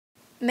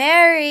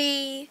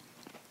Merry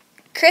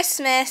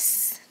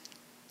Christmas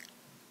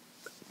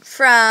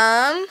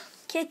from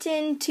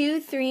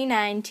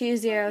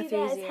Kitten2392030. You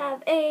guys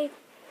have a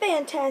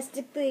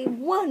fantastically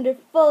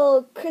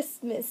wonderful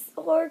Christmas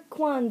or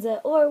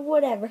Kwanzaa or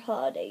whatever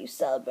holiday you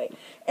celebrate.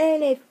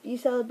 And if you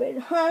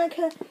celebrated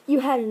Hanukkah,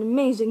 you had an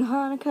amazing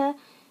Hanukkah.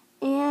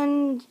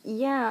 And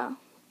yeah.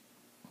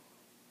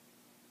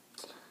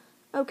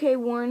 Okay,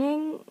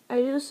 warning, I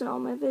do this in all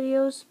my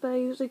videos, but I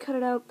usually cut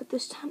it out, but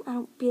this time I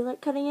don't feel like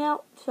cutting it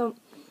out, so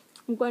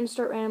I'm going to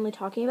start randomly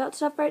talking about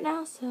stuff right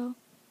now, so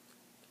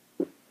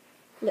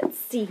let's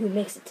see who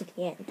makes it to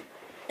the end.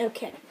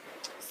 Okay,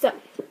 so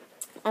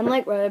I'm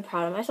like really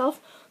proud of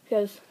myself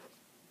because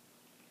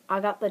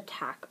I got the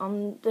tack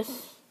on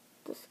this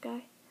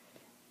guy,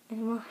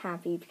 and I'm real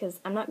happy because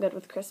I'm not good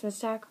with Christmas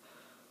tack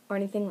or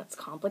anything that's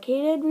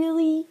complicated,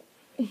 really.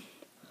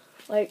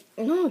 Like,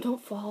 no,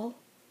 don't fall,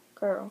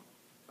 girl.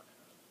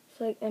 It's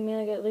like, I mean,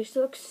 like, at least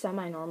it looks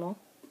semi-normal,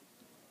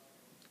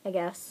 I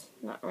guess.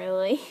 Not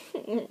really.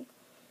 I'm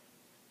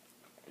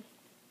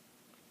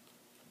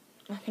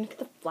gonna get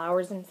the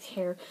flowers in his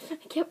hair.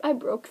 I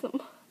broke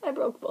them. I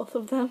broke both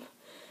of them.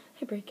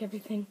 I break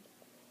everything.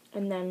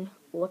 And then,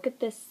 look at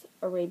this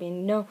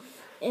Arabian. No,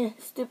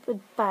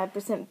 stupid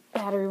 5%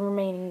 battery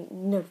remaining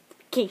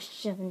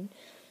notification.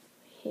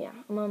 Yeah,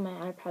 I'm on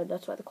my iPad,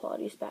 that's why the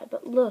quality is bad.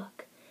 But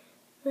look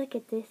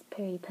at this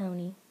pretty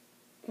pony.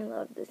 I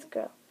love this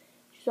girl.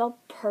 She's all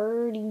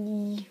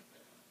purty.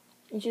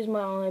 And she's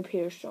my only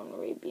Peter Stone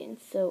Arabian,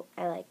 so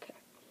I like her.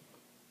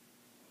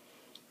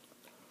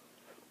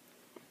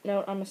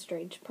 No, I'm a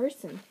strange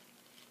person.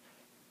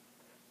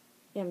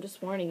 Yeah, I'm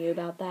just warning you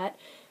about that,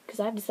 because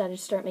I've decided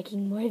to start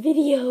making more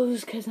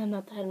videos, because I'm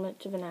not that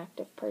much of an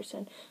active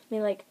person. I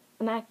mean, like,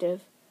 I'm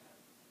active.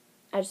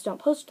 I just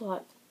don't post a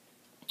lot.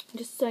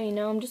 Just so you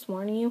know, I'm just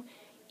warning you,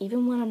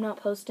 even when I'm not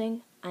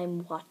posting,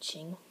 I'm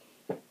watching.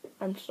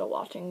 I'm still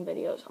watching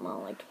videos. I'm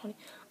on like 20.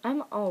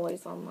 I'm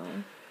always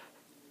online.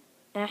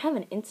 And I have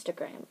an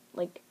Instagram.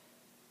 Like,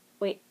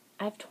 wait,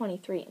 I have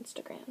 23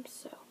 Instagrams,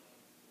 so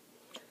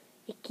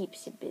it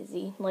keeps you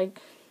busy.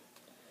 Like,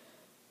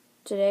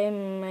 today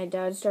my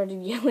dad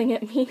started yelling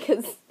at me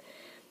because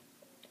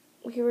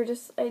we were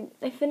just,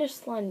 I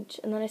finished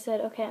lunch, and then I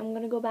said, okay, I'm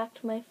going to go back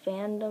to my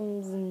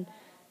fandoms and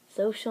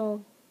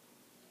social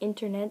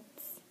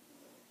internets.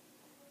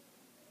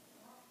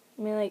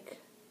 I mean, like,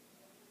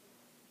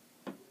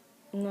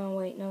 no,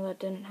 wait, no, that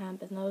didn't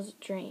happen. That was a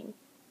dream.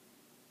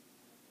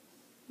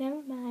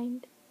 Never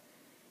mind.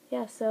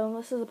 Yeah, so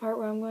this is the part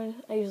where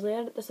I usually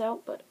edit this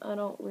out, but I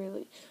don't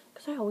really,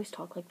 because I always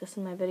talk like this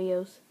in my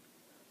videos.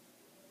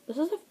 This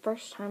is the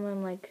first time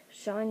I'm, like,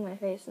 showing my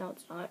face. No,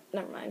 it's not.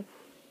 Never mind.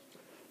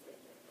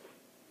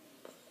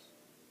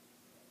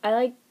 I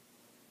like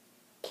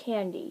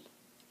candy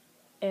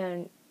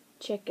and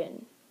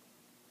chicken,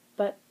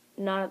 but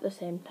not at the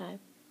same time.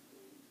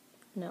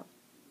 No.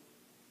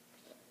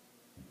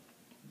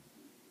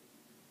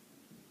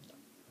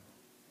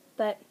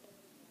 But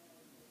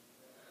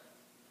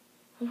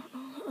I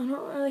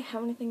don't really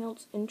have anything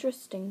else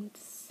interesting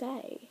to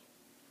say.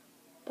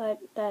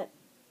 But that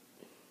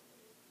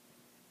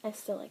I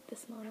still like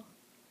this model.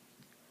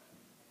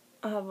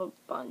 I have a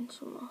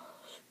bunch of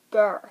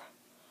mascara.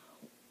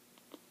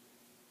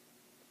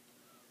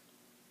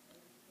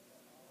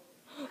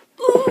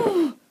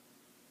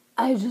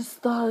 I just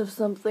thought of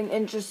something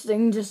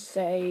interesting to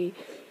say.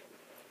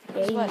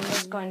 This is what I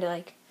was going to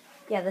like.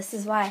 Yeah, this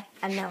is why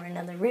I'm now in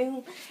another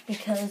room,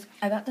 because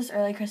I got this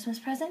early Christmas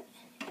present.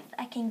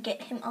 I can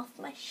get him off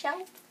my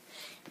shelf.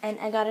 And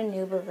I got a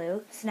new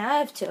Baloo. So now I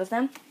have two of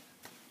them.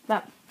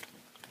 But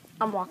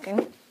I'm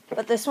walking.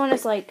 But this one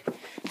is like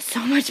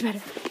so much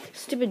better.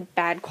 Stupid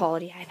bad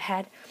quality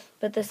iPad.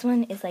 But this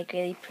one is like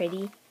really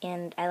pretty,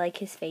 and I like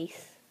his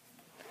face.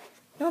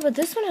 No, but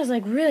this one has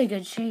like really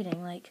good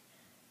shading. Like,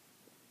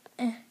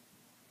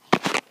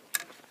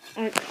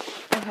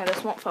 Okay,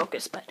 this won't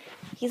focus, but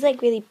he's like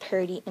really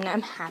pretty, and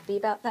I'm happy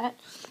about that.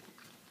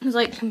 It's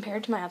like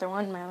compared to my other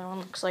one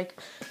looks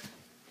like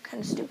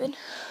kind of stupid.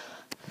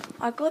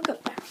 Like, look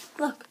up there.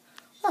 Look.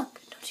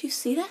 Don't you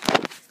see that?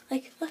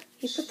 Like, look,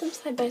 you put them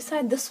side by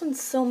side. This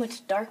one's so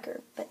much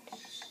darker, but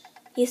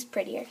he's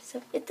prettier,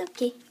 so it's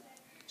okay.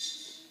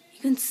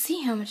 You can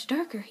see how much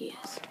darker he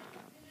is.